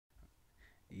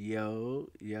Hey,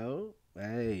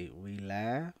 we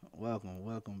live.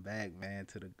 Welcome back, man,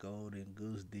 to the Golden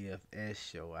Goose DFS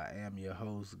show. I am your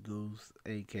host, Goose,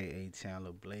 aka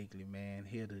Chandler Blakely, man,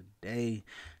 here today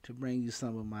to bring you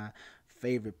some of my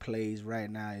favorite plays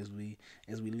right now as we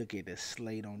look at the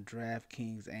slate on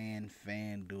Draftkings and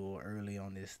Fanduel early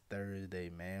on this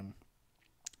Thursday, man.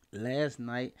 Last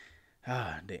night,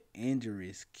 the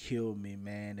injuries killed me,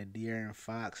 man. The De'Aaron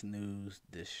Fox news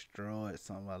destroyed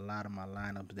a lot of my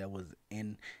lineups that was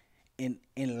in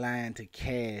line to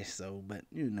cash. So, but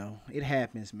it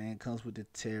happens, man. Comes with the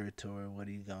territory. What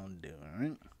are you gonna do, all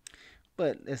right?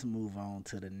 But let's move on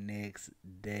to the next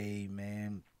day,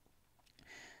 man.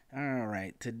 All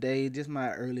right, today just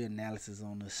my early analysis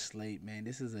on the slate, man.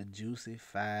 This is a juicy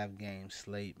 5 game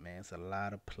slate, man. It's a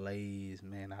lot of plays,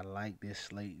 man. I like this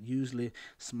slate. Usually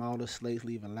smaller slates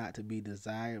leave a lot to be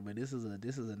desired, but this is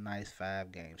a nice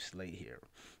 5 game slate here.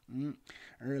 Mm.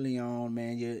 Early on,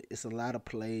 man, it's a lot of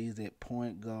plays at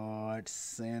point guard,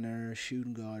 center,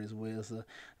 shooting guard as well. So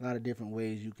a lot of different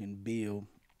ways you can build.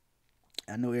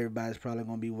 I know everybody's probably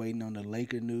gonna be waiting on the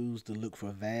Laker news to look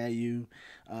for value.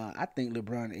 I think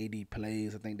LeBron AD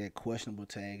plays. I think that questionable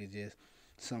tag is just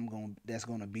that's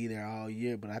gonna be there all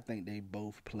year. But I think they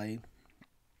both play.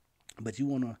 But you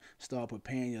wanna start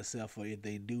preparing yourself for if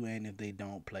they do and if they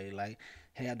don't play. Like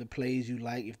have the plays you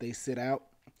like if they sit out,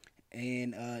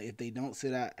 and if they don't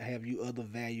sit out, have you other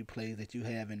value plays that you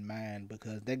have in mind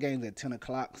because that game's at 10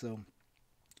 o'clock. So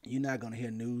you're not gonna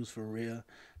hear news for real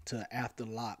to after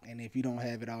lock. And if you don't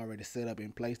have it already set up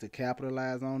in place to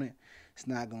capitalize on it, it's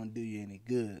not gonna do you any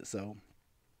good. So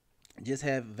just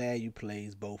have value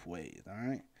plays both ways. All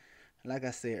right. Like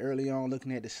I said early on,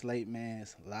 looking at the slate, man,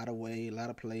 it's a lot of ways, a lot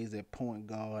of plays at point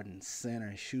guard and center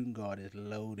and shooting guard is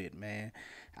loaded, man.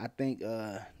 I think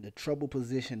the trouble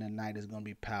position tonight is gonna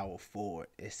be power forward,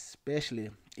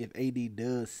 especially if AD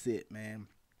does sit, man.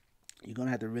 You're gonna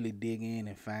have to really dig in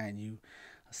and find you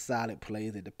solid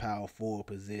plays at the power forward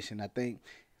position. I think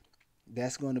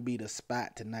that's going to be the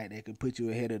spot tonight that could put you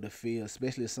ahead of the field,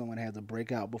 especially if someone has a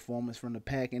breakout performance from the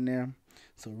pack in there.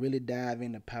 So really dive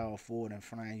into power forward and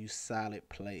find you solid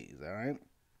plays. All right.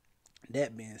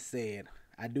 That being said,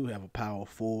 I do have a power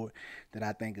forward that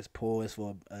I think is poised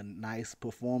for a nice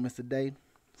performance today.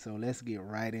 So let's get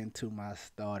right into my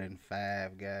starting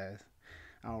five, guys.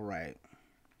 All right.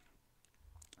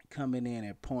 Coming in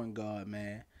at point guard,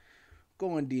 man.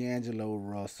 Going D'Angelo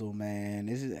Russell, man.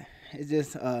 It's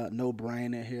just a no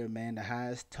brainer here, man. The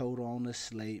highest total on the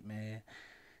slate, man.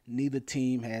 Neither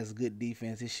team has good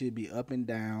defense. It should be up and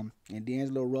down. And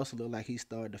D'Angelo Russell looked like he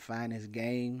started to find his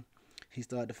game. He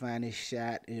started to find his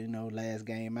shot, last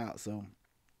game out. So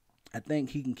I think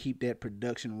he can keep that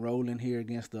production rolling here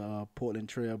against the Portland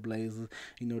Trail Blazers.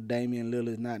 Damian Lillard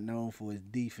is not known for his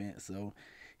defense, so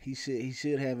he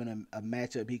should have a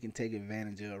matchup he can take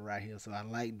advantage of right here. So I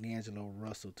like D'Angelo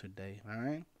Russell today. All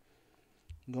right,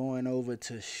 going over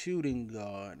to shooting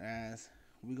guard, guys.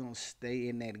 We're gonna stay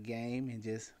in that game and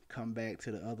just come back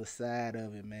to the other side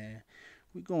of it, man.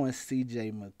 We're going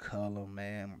CJ McCollum,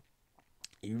 man.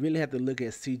 You really have to look at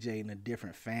CJ in a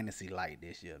different fantasy light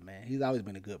this year, man. He's always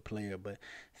been a good player, but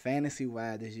fantasy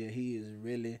wise this year, he is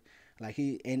really like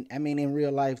and I mean in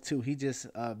real life too. He just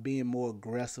being more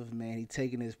aggressive, man. He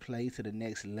taking his play to the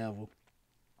next level.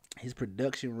 His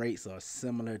production rates are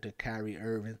similar to Kyrie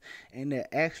Irving, and they're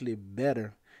actually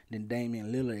better than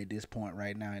Damian Lillard at this point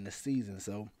right now in the season.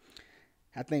 So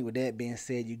I think with that being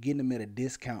said, you're getting them at a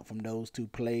discount from those two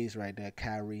plays right there,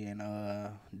 Kyrie and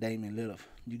Damian Lillard.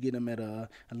 You get them at a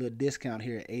little discount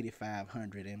here at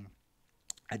 8,500, and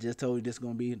I just told you this is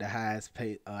gonna be the highest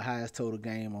total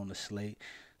game on the slate.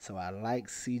 So I like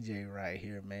CJ right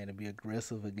here, man, to be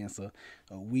aggressive against a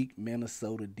weak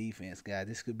Minnesota defense, guys.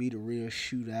 This could be the real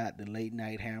shootout, the late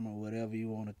night hammer, whatever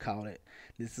you want to call it.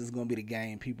 This is gonna be the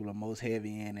game people are most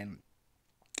heavy in,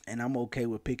 and I'm okay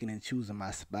with picking and choosing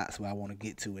my spots where I want to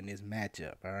get to in this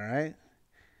matchup. All right.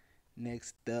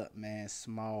 Next up, man,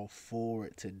 small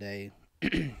forward today.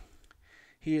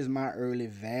 Here's my early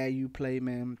value play,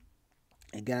 man.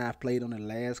 A guy I've played on the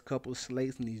last couple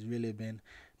slates, and he's really been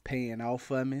paying off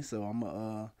for me. So I'm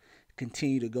gonna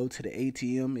continue to go to the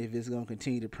ATM if it's gonna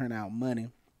continue to print out money.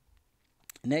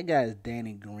 And that guy is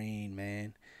Danny Green,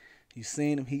 man. You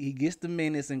seen him? He gets the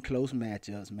minutes in close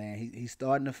matchups, man. He's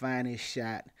starting to find his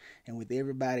shot, and with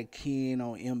everybody keying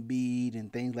on Embiid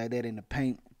and things like that in the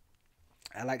paint,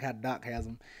 I like how Doc has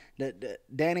him. The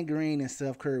Danny Green and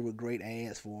Steph Curry were great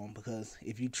ads for him because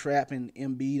if you trapping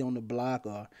Embiid on the block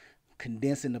or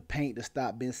condensing the paint to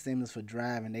stop Ben Simmons for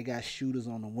driving, they got shooters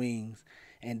on the wings,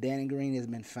 And Danny Green has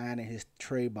been finding his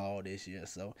tray ball this year,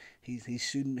 so he's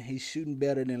shooting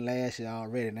better than last year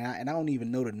already. And I don't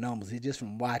even know the numbers. It's just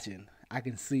from watching, I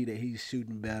can see that he's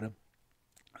shooting better.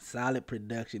 Solid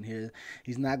production here.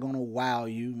 He's not gonna wow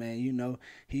you, man.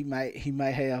 He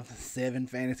might have 7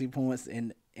 fantasy points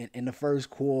in the first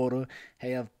quarter,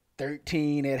 have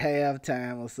 13 at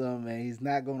halftime or something, man. He's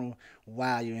not gonna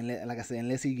wow you, like I said,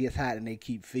 unless he gets hot and they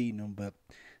keep feeding him. But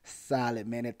solid,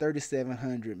 man. At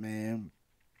 3,700, man.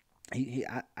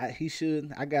 He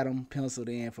should. I got him penciled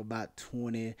in for about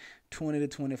 20 to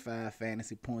 25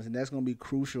 fantasy points, and that's gonna be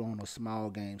crucial on a small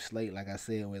game slate. Like I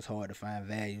said, where it's hard to find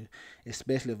value,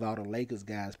 especially if all the Lakers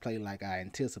guys play like I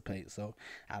anticipate. So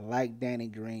I like Danny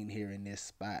Green here in this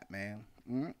spot, man.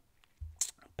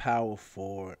 Power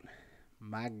forward,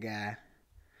 my guy.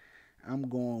 I'm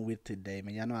going with today,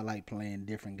 man. Y'all know I like playing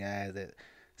different guys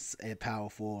at power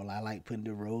forward. I like putting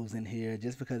the rows in here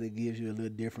just because it gives you a little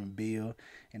different build.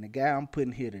 And the guy I'm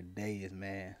putting here today is,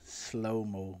 man, slow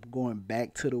mo. Going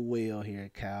back to the well here,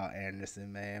 Kyle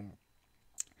Anderson, man.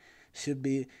 Should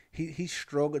be he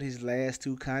struggled his last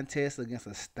two contests against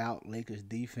a stout Lakers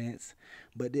defense,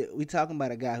 but we talking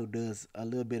about a guy who does a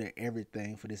little bit of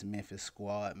everything for this Memphis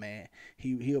squad, man.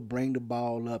 He'll bring the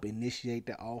ball up, initiate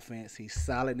the offense. He's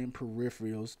solid in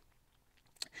peripherals.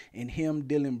 And him,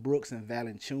 Dylan Brooks, and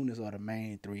Valanciunas are the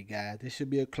main three guys. This should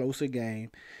be a closer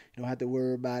game. You don't have to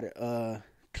worry about it,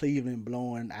 Cleveland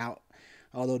blowing out.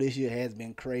 Although this year has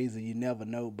been crazy, you never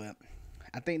know. But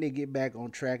I think they get back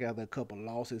on track after a couple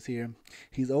losses here.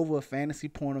 He's over a fantasy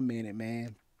point a minute,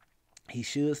 man. He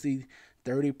should see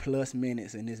 30 plus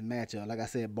minutes in this matchup. Like I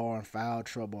said, barring foul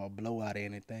trouble or blowout or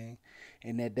anything.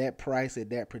 And at that price, at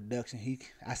that production,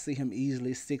 I see him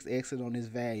easily 6X on his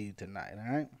value tonight.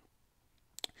 All right.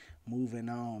 Moving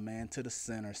on, man, to the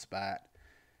center spot.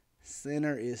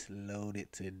 Center is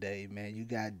loaded today, man. You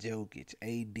got Jokic,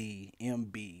 AD,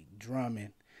 MB,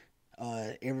 Drummond.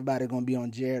 Everybody gonna be on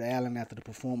Jared Allen after the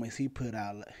performance he put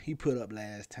up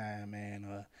last time,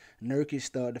 man. Nurkic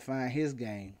started to find his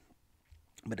game,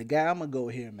 but the guy I'm gonna go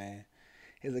here, man,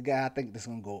 is a guy I think that's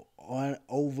gonna go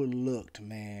overlooked,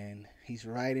 man. He's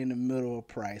right in the middle of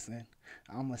pricing.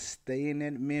 I'm gonna stay in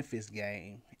that Memphis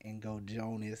game and go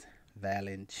Jonas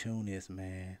Valanciunas,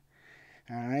 man.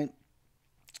 All right,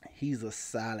 he's a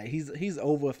solid. He's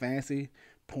over a fancy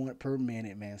point per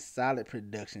minute, man. Solid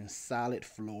production, solid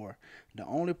floor. The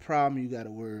only problem you got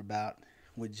to worry about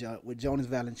with Jonas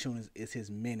Valanciunas is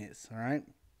his minutes. All right.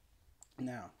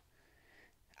 Now,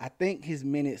 I think his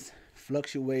minutes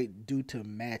fluctuate due to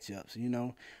matchups.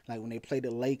 Like when they played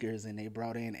the Lakers and they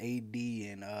brought in AD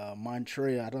and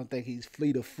Montreal, I don't think he's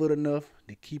fleet of foot enough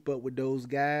to keep up with those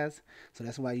guys. So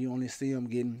that's why you only see him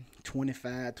getting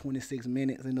 25, 26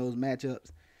 minutes in those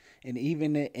matchups. And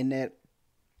even in that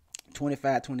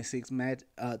 25, 26 minutes,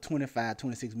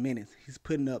 he's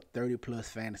putting up 30 plus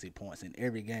fantasy points in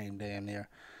every game damn near.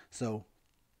 So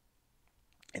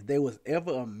if there was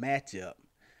ever a matchup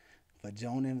for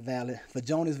Jonas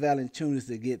Valanciunas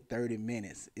to get 30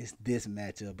 minutes, it's this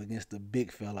matchup against the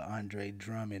big fella Andre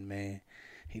Drummond, man.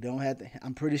 He don't have to.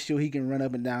 I'm pretty sure he can run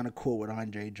up and down the court with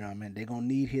Andre Drummond. They're gonna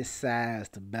need his size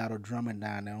to battle Drummond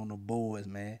down there on the boards,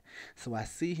 man. So I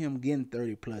see him getting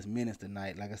 30 plus minutes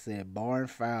tonight. Like I said, barring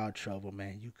foul trouble,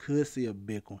 man, you could see a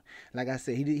big one. Like I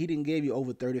said, he didn't give you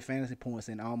over 30 fantasy points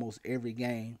in almost every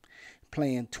game,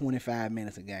 playing 25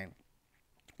 minutes a game.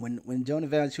 When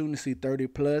Jonas Valanciunas see 30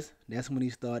 plus, that's when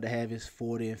he started to have his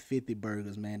 40 and 50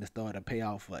 burgers, man, to start to pay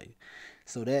off for you.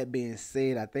 So that being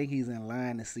said, I think he's in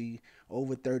line to see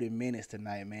over 30 minutes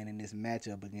tonight, man, in this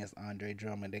matchup against Andre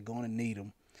Drummond. They're going to need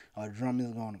him, or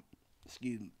Drummond's going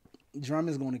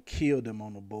to kill them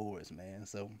on the boards, man.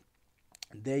 So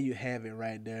there you have it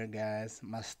right there, guys.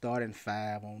 My starting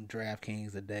five on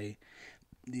Draftkings today.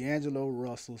 D'Angelo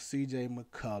Russell, CJ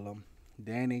McCollum,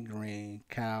 Danny Green,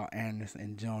 Kyle Anderson,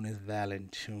 and Jonas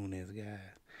Valanciunas, guys.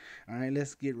 All right,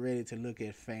 let's get ready to look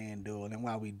at FanDuel. And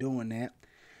while we doing that,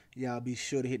 y'all be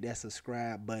sure to hit that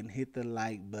subscribe button, hit the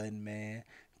like button, man.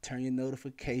 Turn your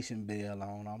notification bell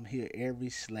on. I'm here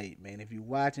every slate, man. If you're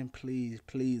watching, please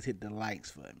hit the likes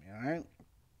for me, all right?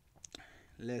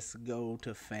 Let's go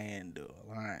to FanDuel,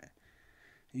 all right?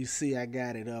 You see I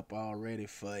got it up already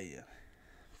for you.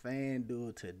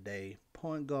 FanDuel today.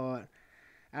 Point guard,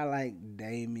 I like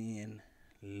Damian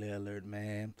Lillard,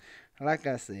 man. Like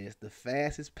I said, it's the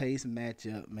fastest paced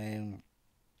matchup, man.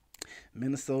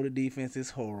 Minnesota defense is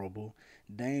horrible.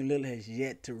 Dame Lillard has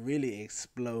yet to really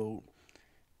explode.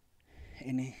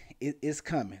 And it's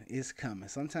coming. It's coming.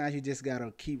 Sometimes you just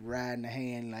gotta keep riding the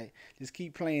hand, like just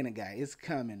keep playing the guy. It's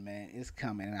coming, man. It's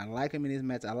coming. And I like him in this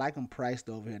match. I like him priced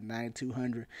over here,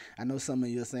 9,200. I know some of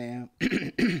you are saying,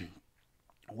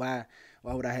 why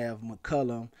why would I have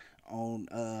McCullum on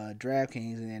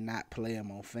Draftkings and then not play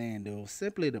him on FanDuel?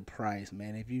 Simply the price,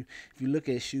 man. If you look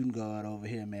at shooting guard over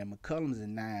here, man, McCullum's at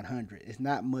 900. It's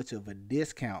not much of a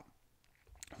discount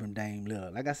from Dame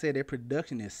Lillard. Like I said, their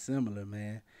production is similar,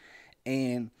 man.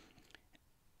 And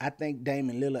I think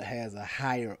Damian Lillard has a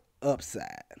higher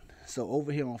upside. So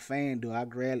over here on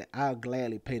FanDuel, I'll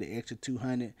gladly pay the extra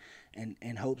 200 and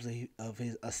in hopes of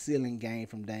his a ceiling game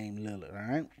from Dame Lillard.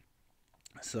 All right.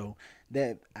 So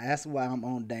that's why I'm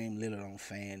on Dame Lillard on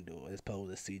FanDuel as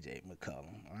opposed to CJ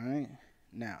McCollum. All right.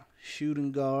 Now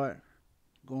shooting guard,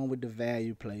 going with the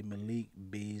value play, Malik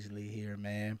Beasley here,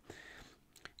 man.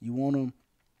 You want him?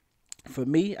 For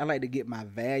me, I like to get my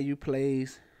value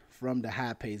plays from the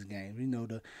high pace games. You know,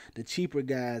 the cheaper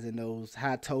guys in those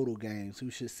high total games who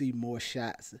should see more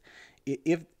shots.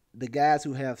 If the guys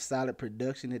who have solid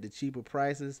production at the cheaper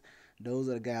prices, those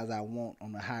are the guys I want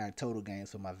on the higher total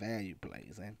games for my value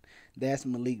plays. And that's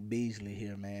Malik Beasley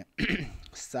here, man.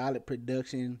 Solid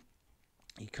production.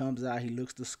 He comes out, he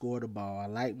looks to score the ball. I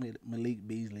like Malik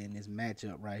Beasley in this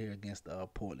matchup right here against the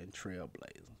Portland Trail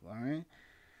Blazers. All right.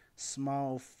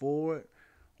 Small forward.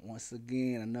 Once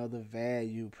again, another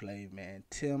value play, man.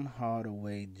 Tim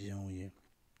Hardaway Jr.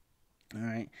 All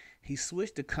right. He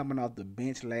switched to coming off the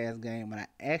bench last game, and I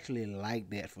actually like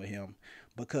that for him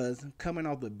because coming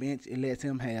off the bench, it lets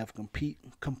him have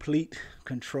complete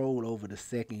control over the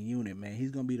second unit, man.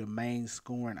 He's going to be the main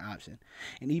scoring option.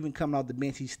 And even coming off the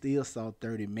bench, he still saw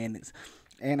 30 minutes.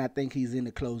 And I think he's in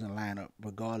the closing lineup,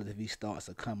 regardless if he starts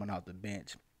or coming off the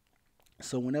bench.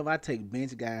 So whenever I take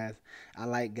bench guys, I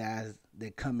like guys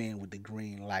that come in with the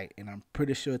green light, and I'm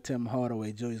pretty sure Tim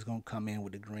Hardaway Jr. is gonna come in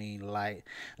with the green light.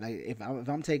 Like if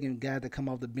I'm taking guys that come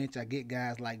off the bench, I get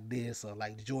guys like this or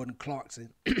like Jordan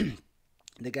Clarkson.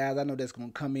 The guys I know that's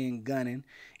gonna come in gunning.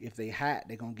 If they hot,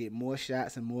 they're gonna get more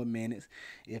shots and more minutes.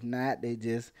 If not, they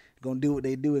just gonna do what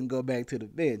they do and go back to the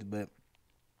bench. But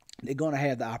they're going to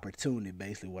have the opportunity,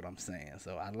 basically what I'm saying.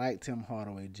 So I like Tim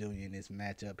Hardaway Jr. in this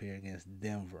matchup here against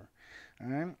Denver. All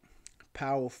right.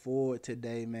 Power forward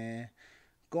today, man.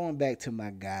 Going back to my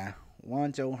guy,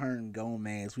 Juancho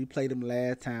Hernan-Gomez. We played him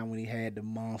last time when he had the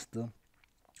monster.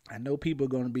 I know people are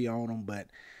going to be on him, but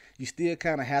you still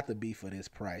kind of have to be for this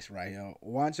price right here.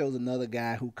 Juancho's another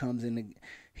guy who comes in.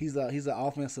 He's an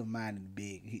offensive-minded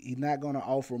big. He's not going to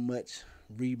offer much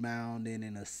rebounding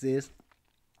and assist,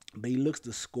 but he looks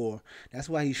to score. That's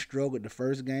why he struggled the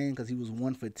first game because he was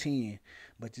 1 for 10.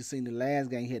 But you seen the last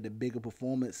game, he had the bigger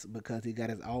performance because he got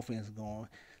his offense going.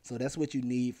 So that's what you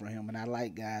need from him. And I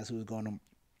like guys who's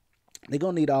they're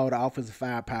going to need all the offensive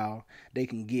firepower they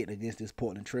can get against this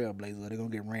Portland Trail Blazers, or they're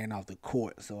going to get ran off the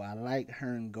court. So I like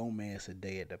Hernan-Gomez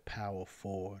today at the power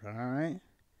forward. All right.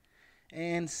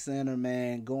 And center,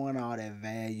 man, going all that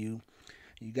value.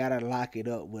 You got to lock it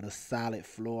up with a solid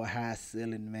floor, high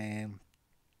ceiling, man.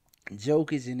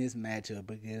 Jokic in this matchup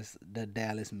against the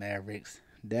Dallas Mavericks.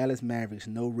 Dallas Mavericks,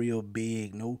 no real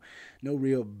big, no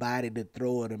real body to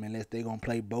throw at them unless they're going to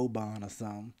play Boban or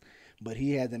something. But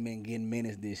he hasn't been getting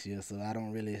minutes this year, so I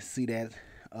don't really see that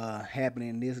happening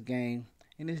in this game.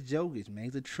 And it's Jokic, man.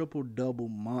 He's a triple-double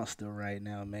monster right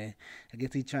now, man. I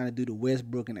guess he's trying to do the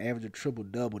Westbrook and average a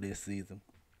triple-double this season.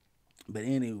 But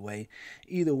anyway,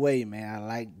 either way, man, I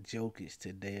like Jokic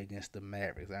today against the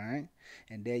Mavericks, all right?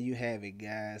 And there you have it,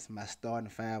 guys. My starting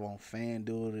five on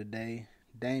FanDuel today.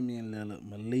 Damian Lillard,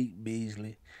 Malik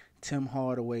Beasley, Tim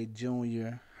Hardaway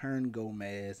Jr.,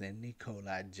 Hernan-Gomez, and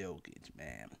Nikola Jokic,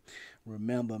 man.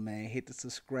 Remember, man, hit the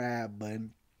subscribe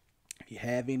button. If you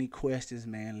have any questions,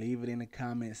 man, leave it in the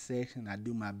comment section. I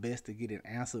do my best to get it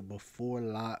answered before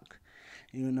lock,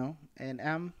 you know. And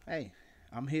I'm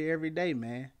here every day,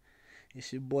 man.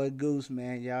 It's your boy Goose,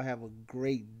 man. Y'all have a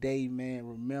great day, man.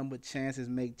 Remember, chances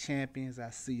make champions. I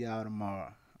see y'all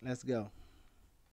tomorrow. Let's go.